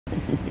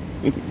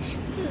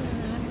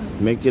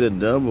Make it a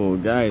double,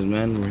 guys,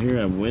 man. We're here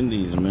at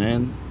Wendy's,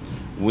 man.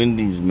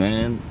 Wendy's,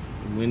 man.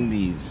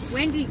 Wendy's.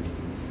 Wendy's.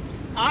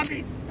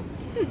 Arby's.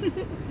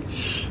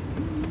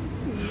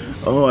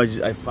 Oh,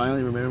 I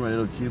finally remember my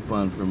little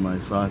coupon for my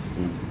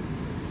Frosty.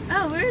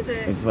 Oh, where is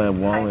it? It's my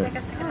wallet.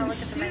 Oh,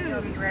 shoot.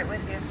 I'll be right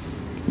with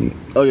you.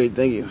 Okay,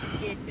 thank you.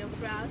 Get your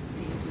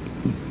Frosty.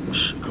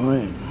 Shh,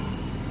 quiet.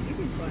 You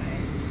be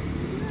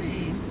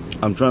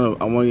quiet. Fine.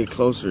 I want to get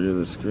closer to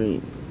the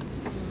screen.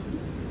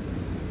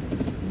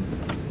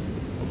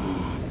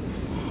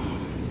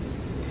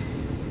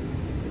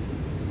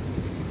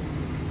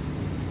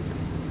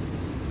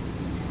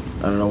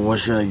 I don't know what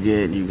should I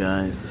get, you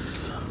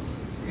guys.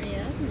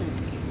 Yeah.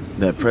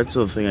 That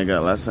pretzel thing I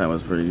got last time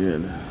was pretty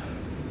good.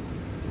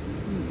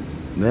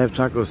 They have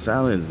taco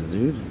salads,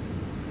 dude.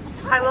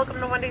 Hi, welcome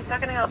to Wendy's. How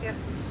can I help you?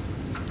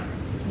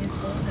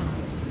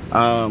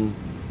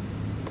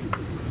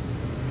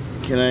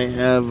 Can I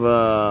have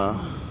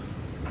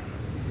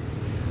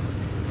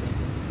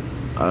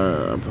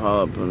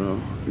jalapeno?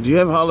 Do you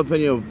have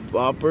jalapeno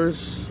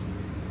poppers?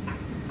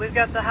 We've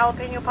got the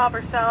jalapeno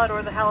popper salad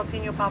or the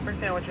jalapeno popper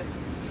sandwiches.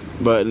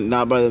 But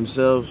not by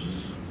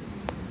themselves?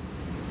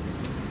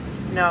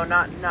 No,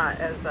 not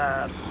as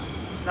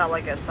not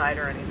like a side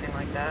or anything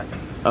like that.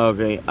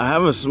 Okay, I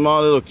have a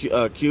small little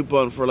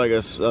coupon for like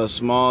a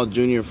small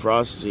junior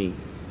Frosty.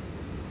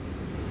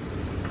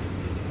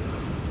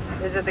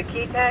 Is it the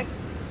key tag?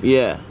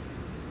 Yeah.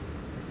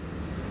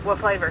 What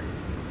flavor?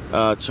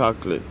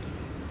 Chocolate.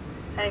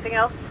 Anything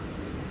else?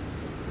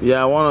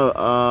 Yeah, I want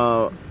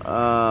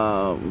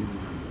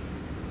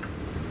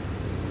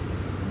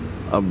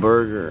a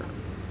burger.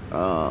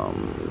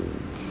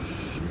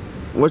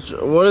 What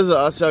is the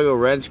Asiago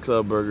Ranch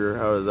Club burger?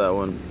 How is that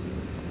one?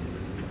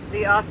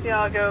 The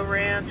Asiago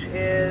Ranch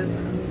is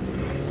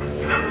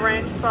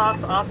ranch sauce,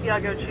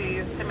 Asiago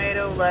cheese,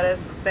 tomato, lettuce,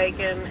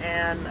 bacon,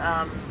 and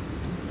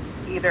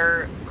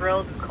either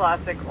grilled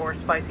classic or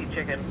spicy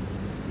chicken.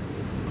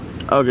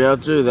 Okay, I'll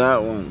do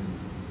that one.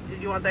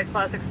 Did you want that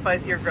classic,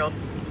 spicy, or grilled?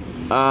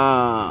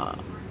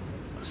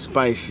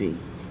 Spicy.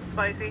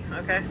 Spicy,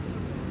 okay.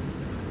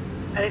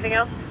 Anything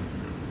else?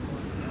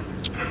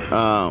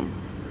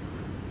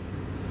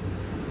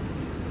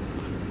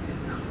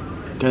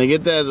 Can I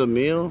get that as a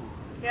meal?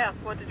 Yeah,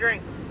 what to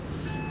drink?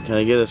 Can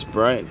I get a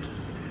Sprite?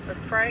 A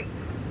Sprite?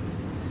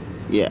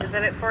 Yeah. Is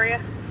that it for you?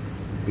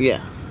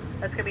 Yeah.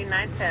 That's gonna be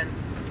 $9.10.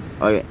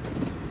 Okay.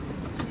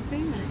 Did you say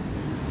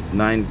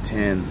 9 cents?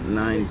 9.10.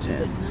 9.10. You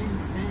said 9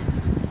 cents.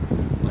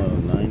 No,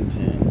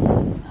 9.10.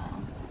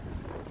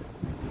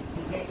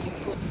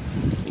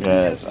 Oh.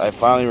 Guys, I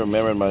finally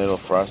remembered my little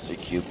Frosty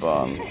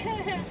coupon.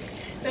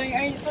 So are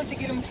you supposed to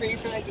get them free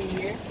for like a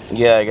year?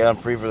 Yeah, I got them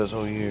free for this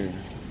whole year.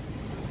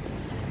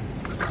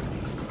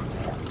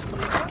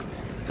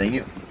 Thank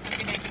you.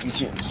 You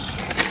too.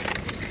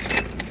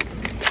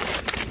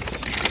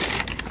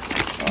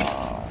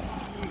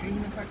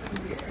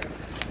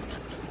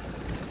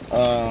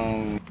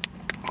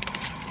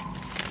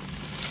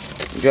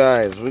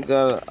 Guys, we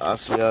got an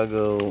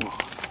Asiago.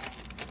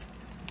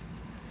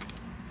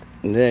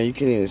 Damn, you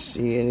can't even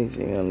see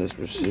anything on this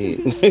receipt.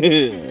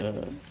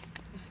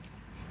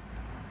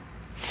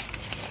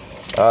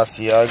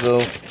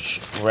 Asiago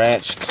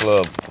Ranch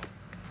Club.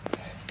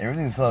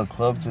 Everything's called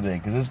Club today,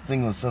 because this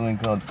thing was something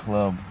called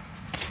Club.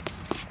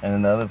 And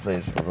another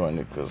place we're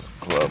going to is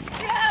Club.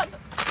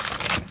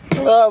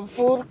 Club,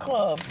 food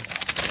club.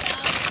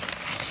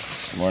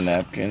 More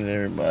napkins,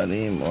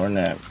 everybody. More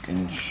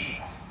napkins.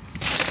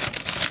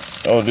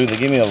 Oh, dude, they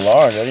gave me a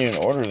large. I didn't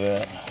even order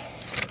that.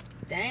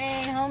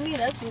 Dang, homie,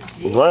 that's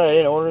legit. Right, I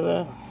didn't order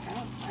that. I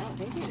don't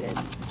think you did.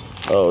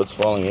 Oh, it's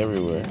falling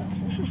everywhere.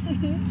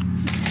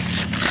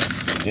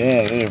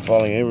 Damn, they're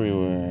falling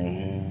everywhere.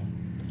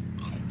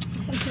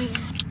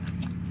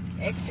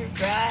 Extra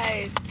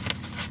fries.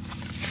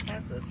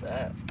 That's what's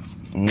up.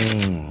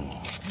 Mmm.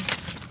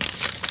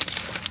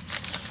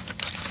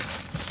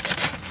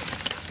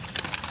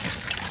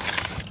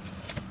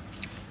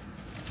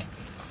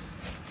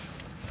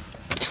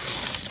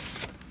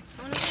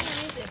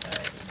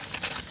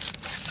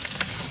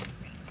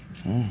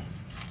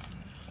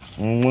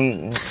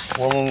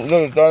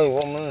 Look, it's only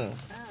 1 minute.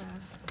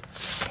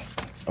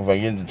 If I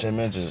get into 10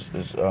 minutes,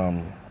 it's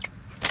more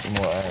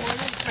ads.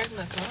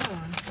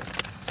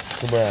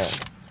 Too bad.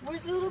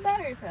 Where's the little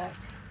battery pack?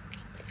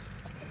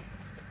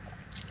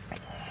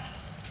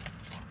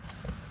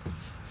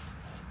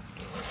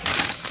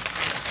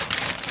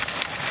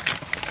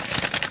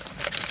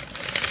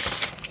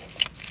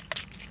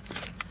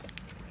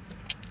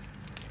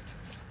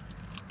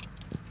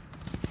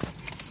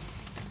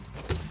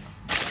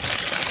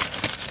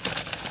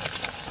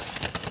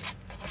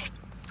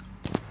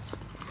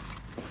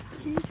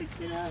 Can you fix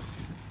it up?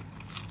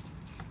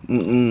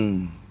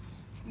 Mm-mm.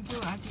 You do,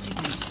 I can do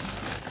it.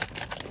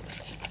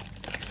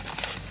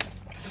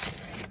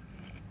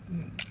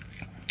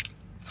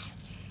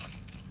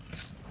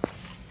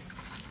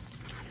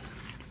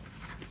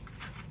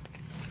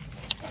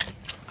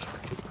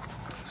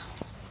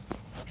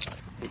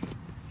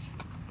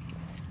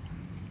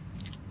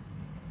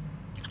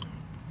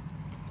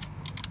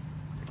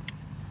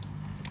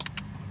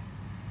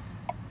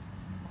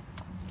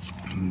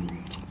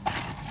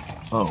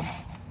 Oh.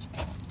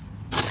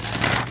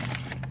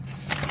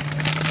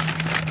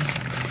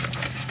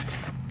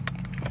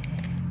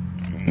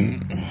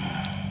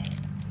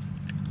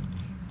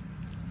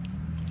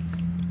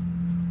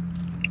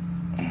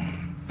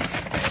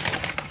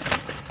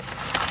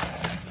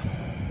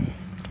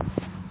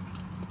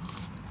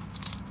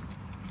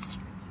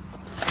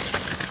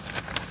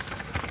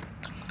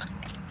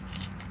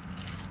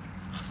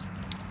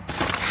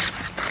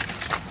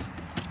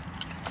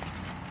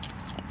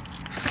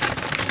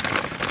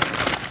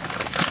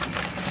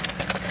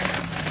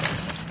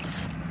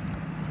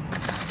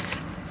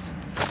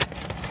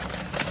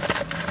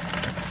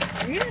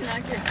 You're gonna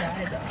knock your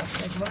guys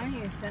off. Like, why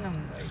don't you send them,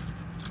 like...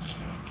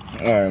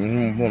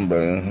 Alright, one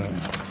better.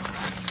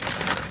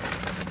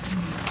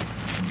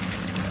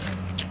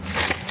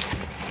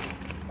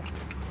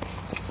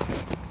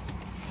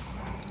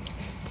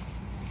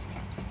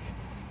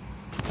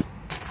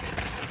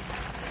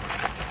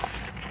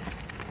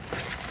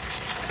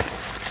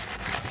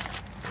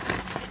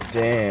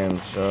 Damn,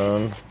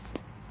 son.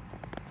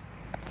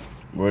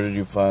 Where did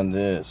you find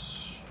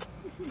this?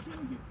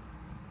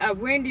 At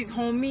Wendy's,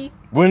 homie.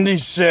 Wendy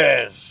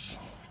says.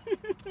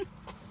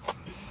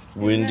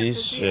 Wendy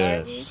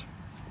says.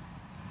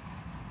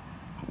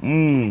 See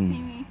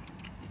me?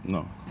 No.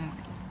 Okay.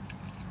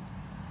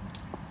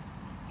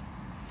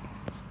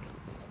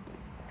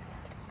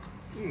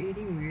 You're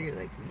eating weird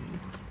like me.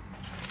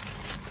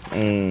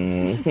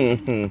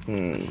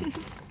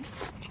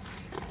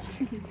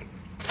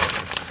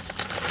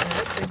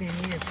 Looks like they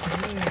need a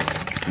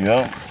premium.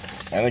 Yep.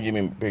 And they give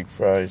me big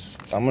fries.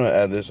 I'm gonna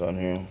add this on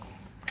here.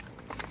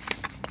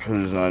 Cause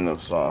there's not enough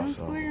Don't sauce.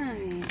 squirt it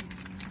on me.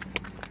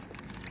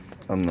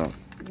 I'm not.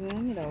 You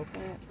want me to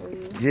open it for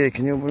you? Yeah,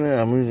 can you open it?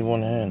 I'm using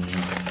one hand.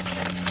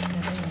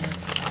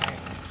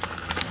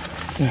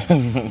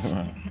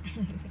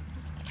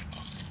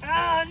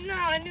 Oh no,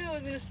 I knew it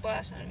was gonna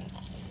splash on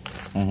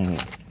me.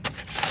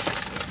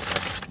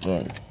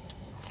 Sorry.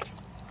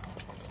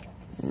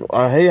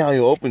 I hate how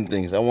you open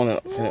things. I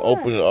want to. Can I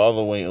open it all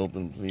the way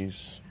open,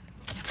 please?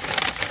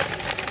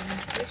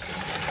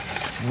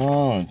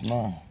 No, it's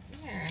not.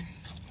 Here.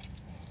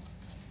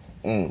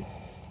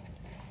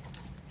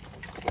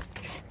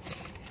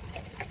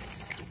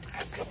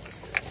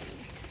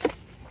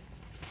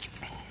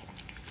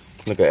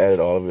 Look, I added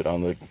all of it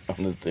on the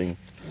thing.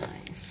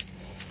 Nice.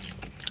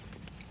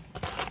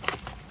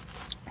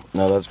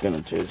 Now that's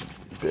gonna taste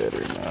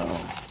better now.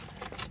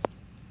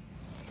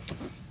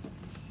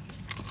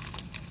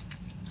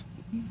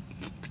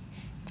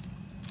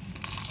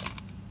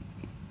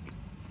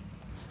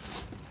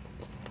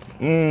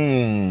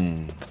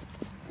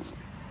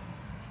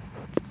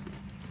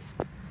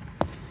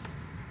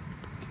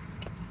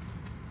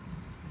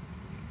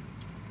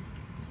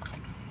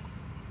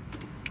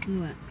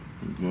 What?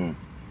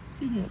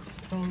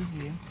 Told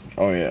you.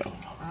 Oh yeah.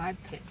 I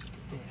picked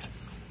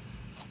this.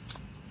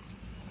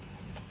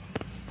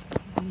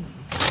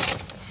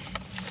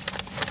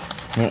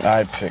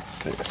 I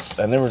picked this.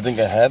 I never think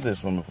I had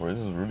this one before. This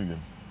is really good.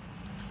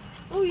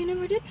 Oh, you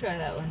never did try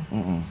that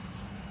one.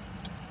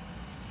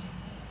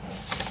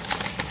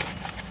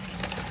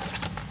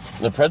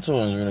 The pretzel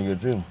one is really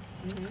good too.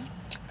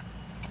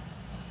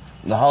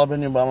 The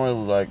jalapeno bomber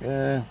was like,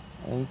 it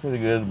was pretty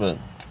good, but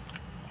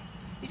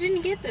You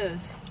didn't get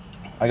those.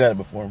 I got it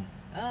before.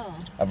 Oh.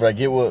 I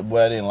forget what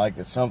I didn't like.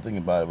 It's something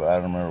about it, but I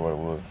don't remember what it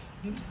was.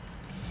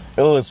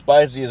 It was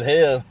spicy as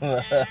hell.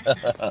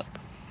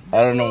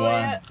 I don't know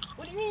why.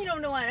 What do you mean you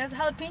don't know why? There's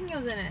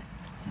jalapenos in it.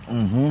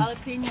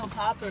 Jalapeno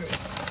poppers.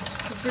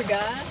 You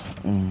forgot?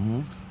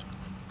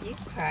 You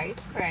cry,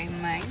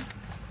 man.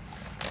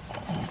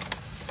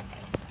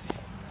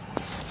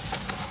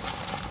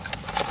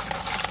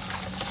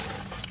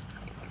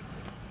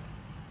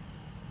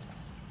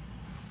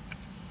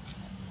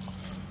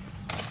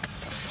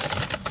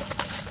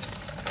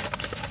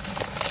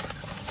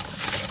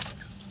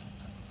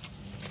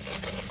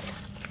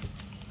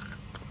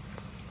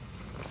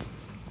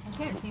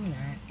 I can't see me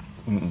right.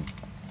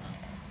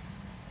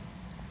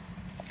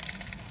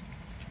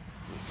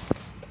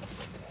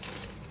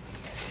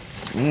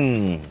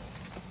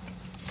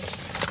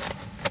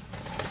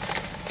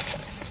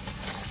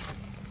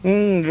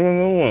 There's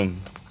another one.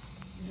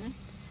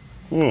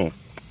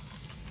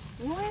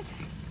 What?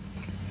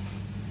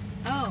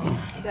 Oh,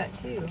 you got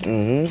two.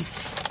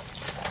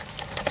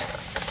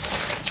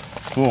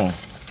 Cool.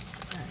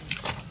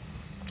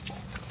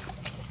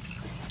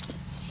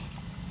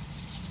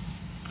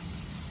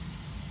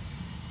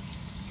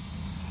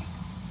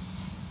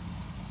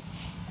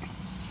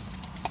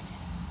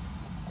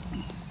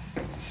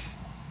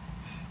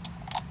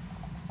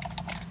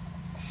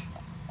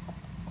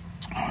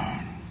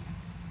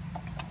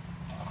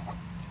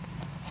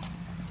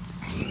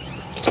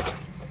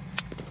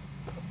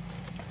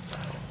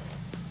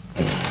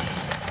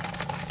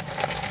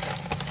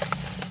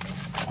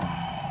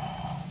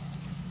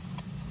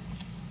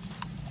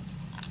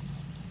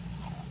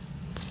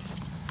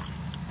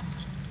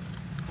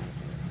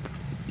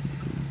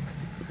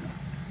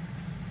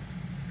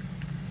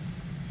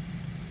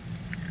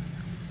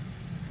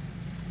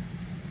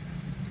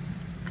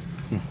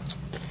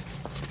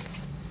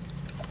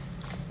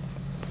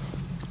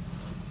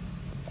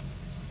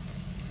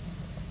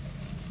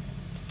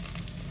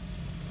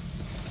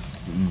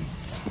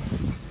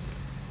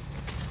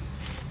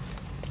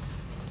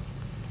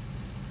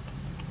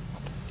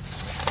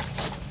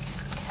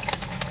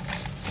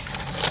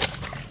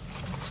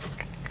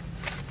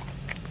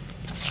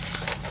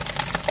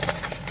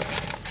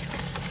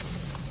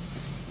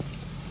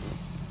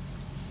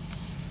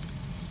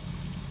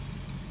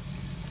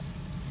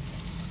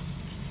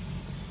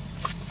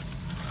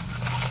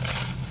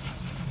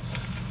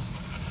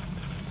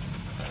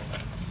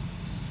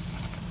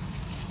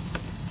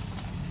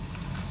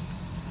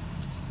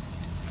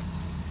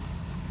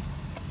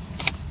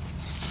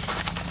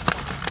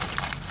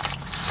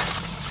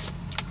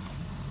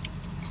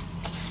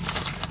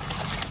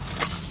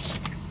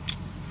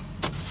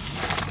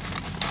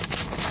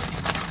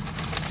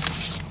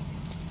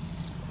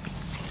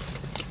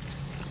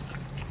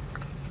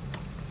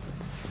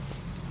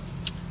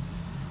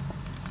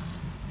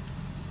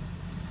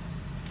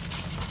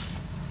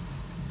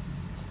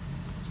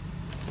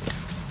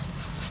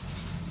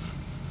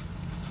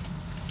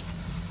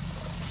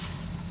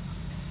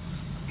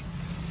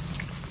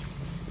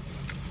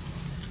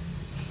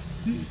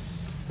 For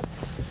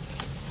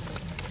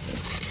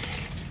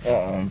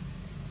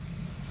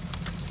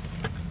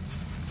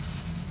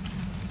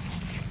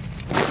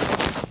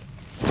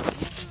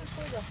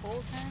the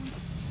whole time?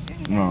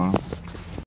 No.